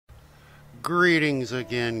Greetings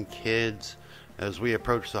again, kids. As we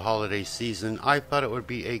approach the holiday season, I thought it would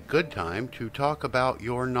be a good time to talk about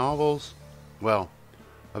your novels. Well,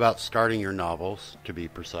 about starting your novels, to be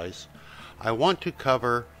precise. I want to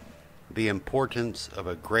cover the importance of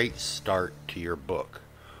a great start to your book,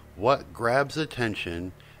 what grabs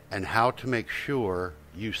attention, and how to make sure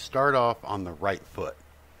you start off on the right foot.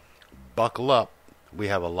 Buckle up, we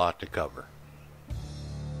have a lot to cover.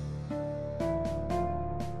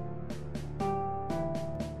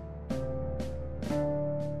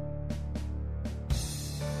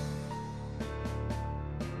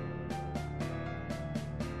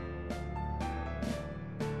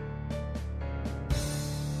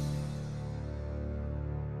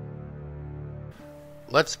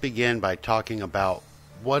 Let's begin by talking about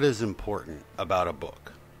what is important about a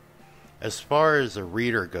book. As far as a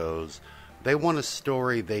reader goes, they want a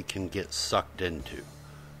story they can get sucked into.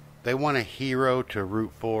 They want a hero to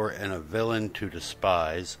root for and a villain to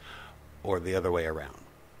despise, or the other way around.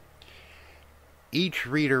 Each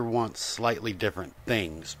reader wants slightly different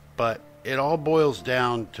things, but it all boils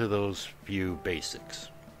down to those few basics.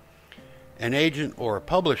 An agent or a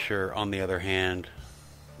publisher, on the other hand,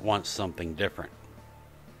 wants something different.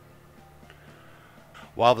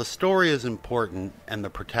 While the story is important and the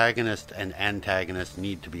protagonist and antagonist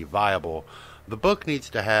need to be viable, the book needs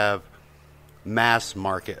to have mass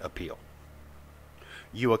market appeal.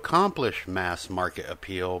 You accomplish mass market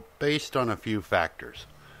appeal based on a few factors.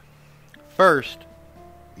 First,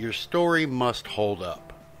 your story must hold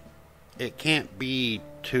up. It can't be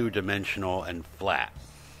two-dimensional and flat.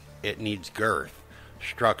 It needs girth,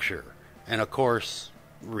 structure, and of course,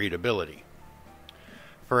 readability.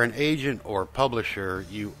 For an agent or publisher,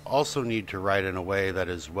 you also need to write in a way that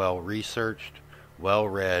is well-researched,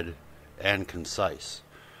 well-read, and concise.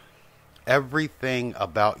 Everything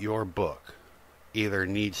about your book either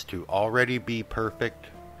needs to already be perfect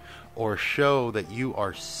or show that you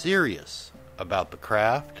are serious about the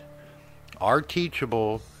craft, are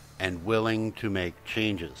teachable, and willing to make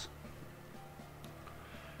changes.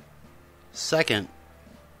 Second,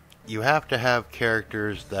 you have to have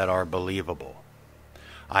characters that are believable.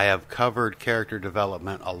 I have covered character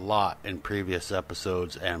development a lot in previous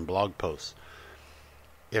episodes and blog posts.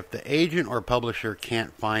 If the agent or publisher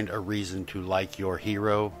can't find a reason to like your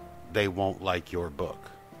hero, they won't like your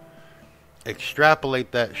book.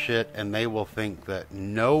 Extrapolate that shit and they will think that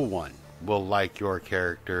no one will like your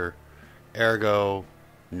character, ergo,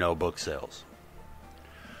 no book sales.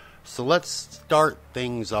 So let's start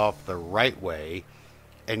things off the right way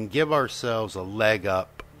and give ourselves a leg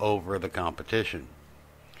up over the competition.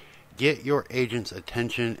 Get your agent's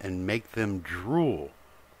attention and make them drool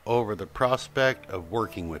over the prospect of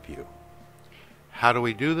working with you. How do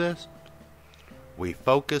we do this? We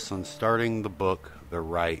focus on starting the book the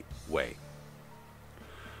right way.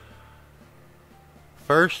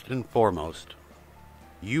 First and foremost,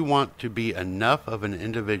 you want to be enough of an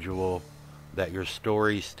individual that your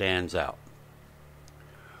story stands out.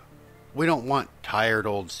 We don't want tired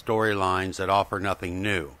old storylines that offer nothing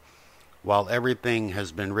new. While everything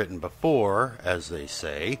has been written before, as they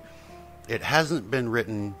say, it hasn't been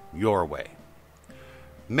written your way.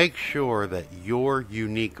 Make sure that your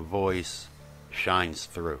unique voice shines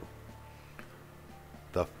through.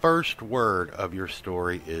 The first word of your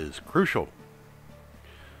story is crucial.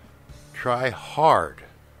 Try hard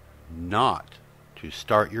not to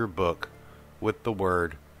start your book with the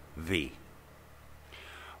word "the."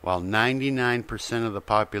 While 99% of the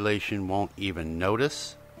population won't even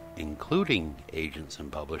notice, including agents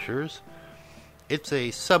and publishers, it's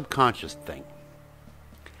a subconscious thing.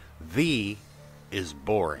 "The" is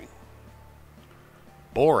boring.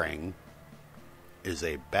 Boring is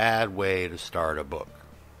a bad way to start a book.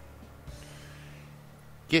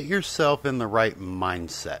 Get yourself in the right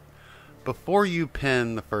mindset. Before you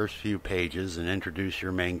pen the first few pages and introduce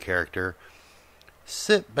your main character,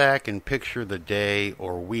 sit back and picture the day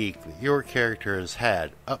or week that your character has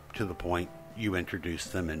had up to the point you introduce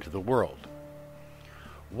them into the world.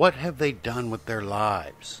 What have they done with their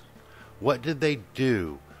lives? What did they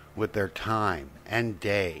do with their time and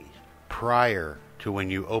day prior to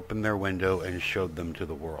when you opened their window and showed them to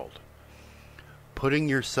the world? Putting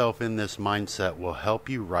yourself in this mindset will help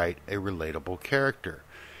you write a relatable character.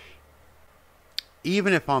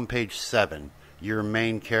 Even if on page 7 your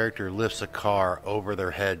main character lifts a car over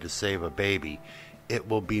their head to save a baby, it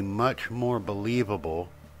will be much more believable,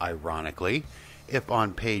 ironically, if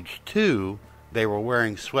on page 2 they were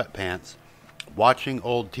wearing sweatpants, watching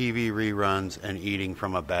old TV reruns, and eating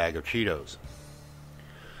from a bag of Cheetos.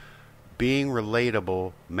 Being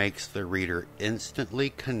relatable makes the reader instantly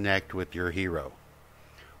connect with your hero.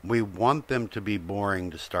 We want them to be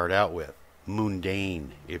boring to start out with,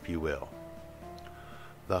 mundane, if you will.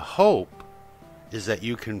 The hope is that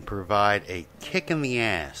you can provide a kick in the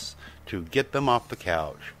ass to get them off the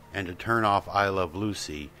couch and to turn off I Love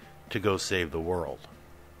Lucy to go save the world.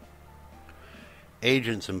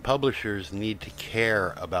 Agents and publishers need to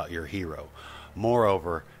care about your hero.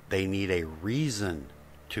 Moreover, they need a reason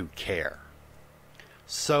to care.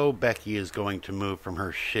 So Becky is going to move from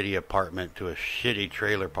her shitty apartment to a shitty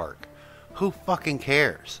trailer park. Who fucking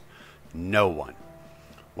cares? No one.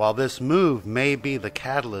 While this move may be the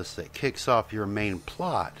catalyst that kicks off your main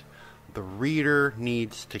plot, the reader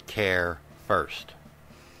needs to care first.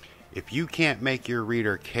 If you can't make your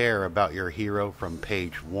reader care about your hero from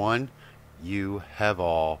page 1, you have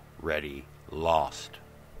already lost.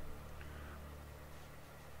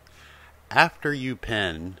 After you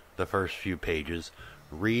pen the first few pages,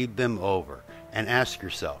 read them over and ask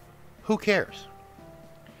yourself, who cares?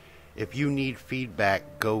 If you need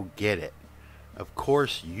feedback, go get it. Of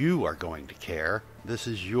course you are going to care. This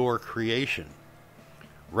is your creation.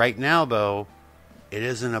 Right now, though, it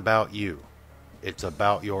isn't about you. It's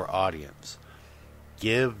about your audience.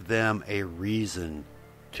 Give them a reason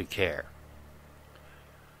to care.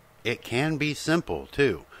 It can be simple,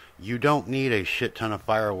 too. You don't need a shit ton of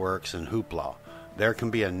fireworks and hoopla. There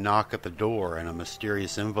can be a knock at the door and a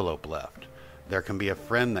mysterious envelope left. There can be a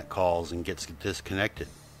friend that calls and gets disconnected.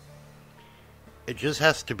 It just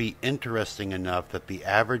has to be interesting enough that the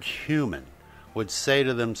average human would say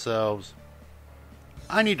to themselves,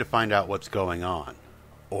 I need to find out what's going on.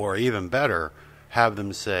 Or even better, have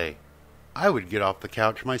them say, I would get off the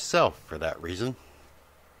couch myself for that reason.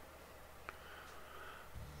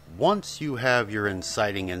 Once you have your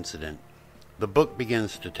inciting incident, the book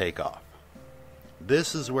begins to take off.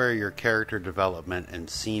 This is where your character development and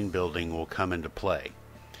scene building will come into play.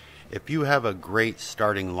 If you have a great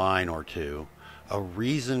starting line or two, a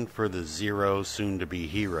reason for the zero soon-to-be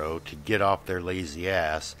hero to get off their lazy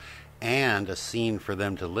ass, and a scene for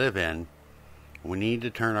them to live in, we need to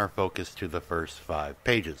turn our focus to the first 5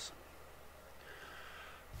 pages.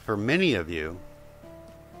 For many of you,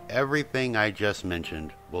 everything I just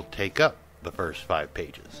mentioned will take up the first 5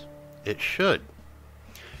 pages. It should.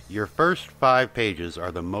 Your first 5 pages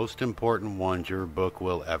are the most important ones your book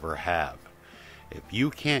will ever have. If you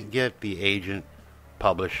can't get the agent,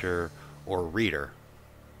 publisher, or reader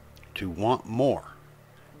to want more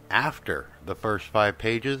after the first 5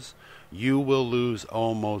 pages, you will lose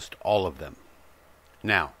almost all of them.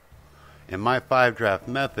 Now, in my 5-draft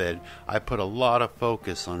method, I put a lot of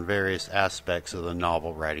focus on various aspects of the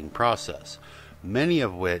novel writing process, many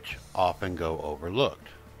of which often go overlooked.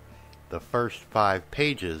 The first 5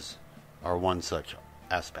 pages are one such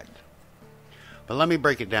aspect. But let me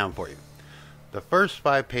break it down for you. The first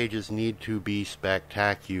 5 pages need to be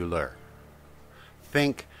spectacular.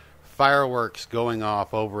 Think fireworks going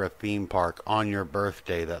off over a theme park on your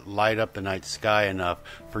birthday that light up the night sky enough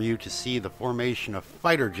for you to see the formation of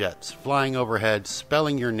fighter jets flying overhead,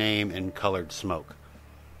 spelling your name in colored smoke.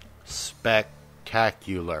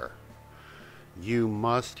 Spectacular. You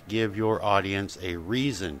must give your audience a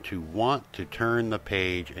reason to want to turn the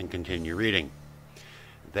page and continue reading.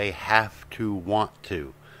 They have to want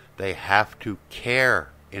to. They have to care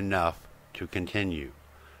enough to continue.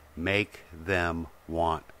 Make them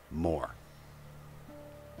want more.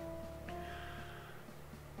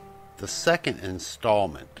 The second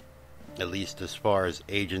installment, at least as far as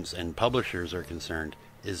agents and publishers are concerned,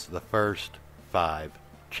 is the first 5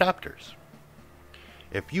 chapters.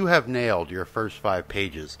 If you have nailed your first 5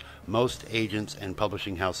 pages, most agents and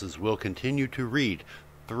publishing houses will continue to read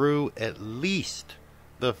through at least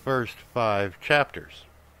the first 5 chapters.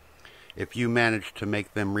 If you manage to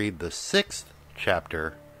make them read the 6th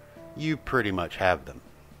chapter, you pretty much have them.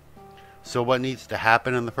 So what needs to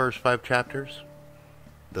happen in the first 5 chapters?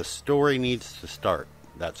 The story needs to start.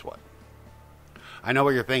 That's what. I know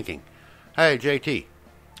what you're thinking. Hey, JT,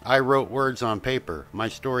 I wrote words on paper. My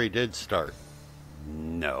story did start.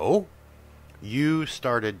 No. You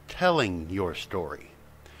started telling your story.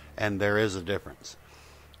 And there is a difference.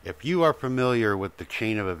 If you are familiar with the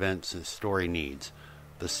chain of events a story needs,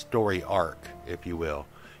 the story arc, if you will,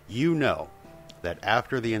 you know that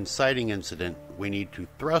after the inciting incident, we need to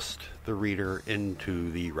thrust the reader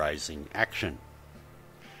into the rising action.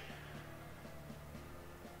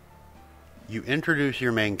 You introduce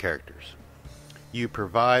your main characters. You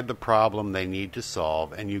provide the problem they need to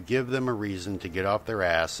solve, and you give them a reason to get off their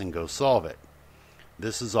ass and go solve it.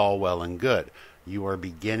 This is all well and good. You are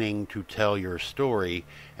beginning to tell your story,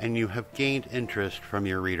 and you have gained interest from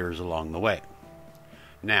your readers along the way.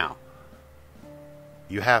 Now,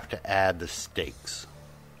 you have to add the stakes.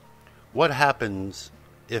 What happens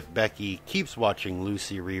if Becky keeps watching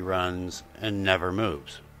Lucy reruns and never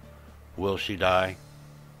moves? Will she die?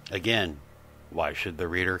 Again, why should the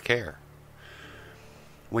reader care?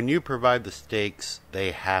 When you provide the stakes,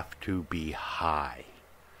 they have to be high.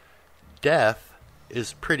 Death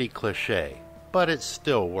is pretty cliche, but it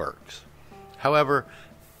still works. However,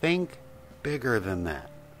 think bigger than that.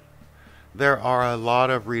 There are a lot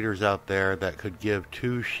of readers out there that could give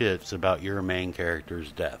two shits about your main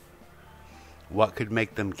character's death. What could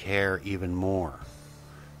make them care even more?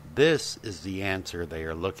 This is the answer they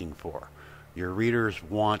are looking for. Your readers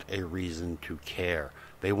want a reason to care.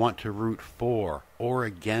 They want to root for or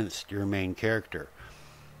against your main character.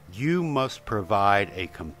 You must provide a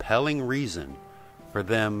compelling reason for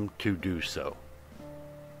them to do so.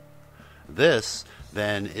 This,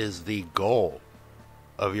 then, is the goal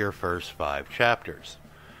of your first 5 chapters.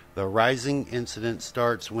 The rising incident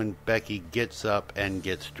starts when Becky gets up and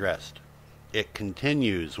gets dressed. It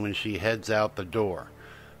continues when she heads out the door.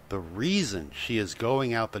 The reason she is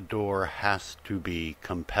going out the door has to be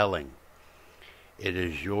compelling. It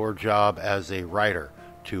is your job as a writer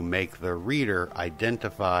to make the reader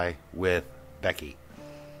identify with Becky,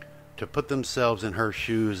 to put themselves in her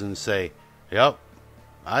shoes and say, "Yep,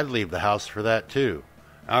 I'd leave the house for that too.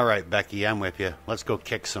 All right, Becky, I'm with you. Let's go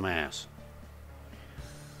kick some ass."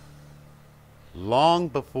 Long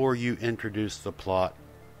before you introduce the plot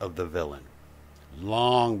of the villain,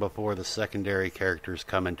 long before the secondary characters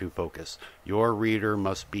come into focus, your reader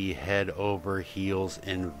must be head over heels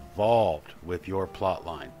involved with your plot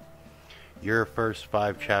line. Your first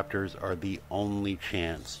 5 chapters are the only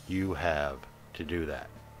chance you have to do that.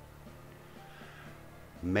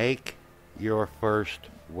 Make your first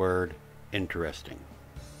word interesting.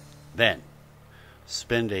 Then,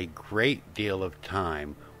 spend a great deal of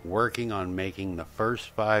time working on making the first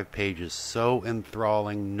 5 pages so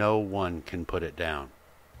enthralling no one can put it down.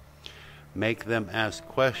 Make them ask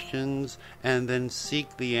questions and then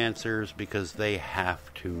seek the answers because they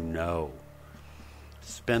have to know.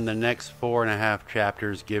 Spend the next 4.5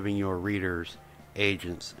 chapters giving your readers,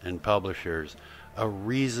 agents, and publishers a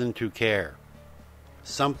reason to care,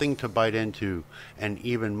 something to bite into, and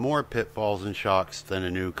even more pitfalls and shocks than a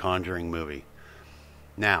new Conjuring movie.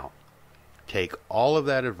 Now, take all of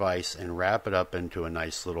that advice and wrap it up into a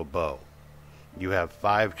nice little bow. You have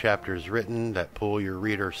 5 chapters written that pull your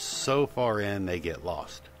reader so far in they get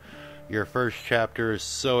lost. Your first chapter is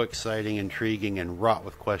so exciting, intriguing, and wrought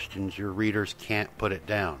with questions your readers can't put it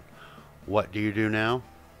down. What do you do now?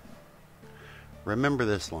 Remember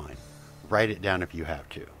this line. Write it down if you have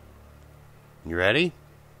to. You ready?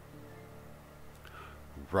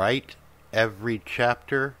 Write every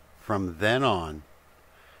chapter from then on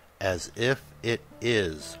as if it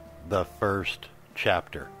is the first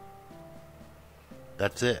chapter.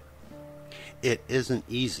 That's it. It isn't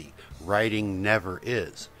easy. Writing never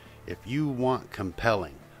is. If you want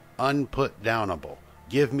compelling, unputdownable,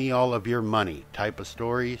 give me all of your money type of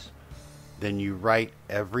stories, then you write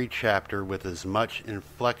every chapter with as much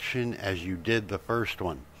inflection as you did the first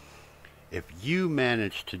one. If you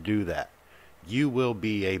manage to do that, you will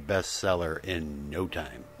be a bestseller in no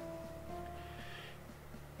time.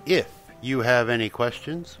 If you have any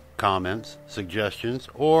questions, comments, suggestions,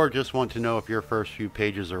 or just want to know if your first few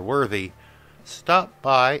pages are worthy, stop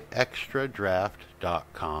by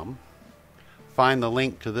extradraft.com, find the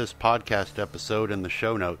link to this podcast episode in the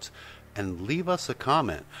show notes, and leave us a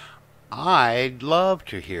comment. I'd love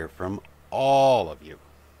to hear from all of you.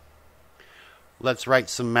 Let's write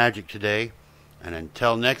some magic today, and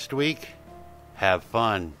until next week, have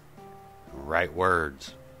fun, write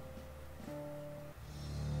words.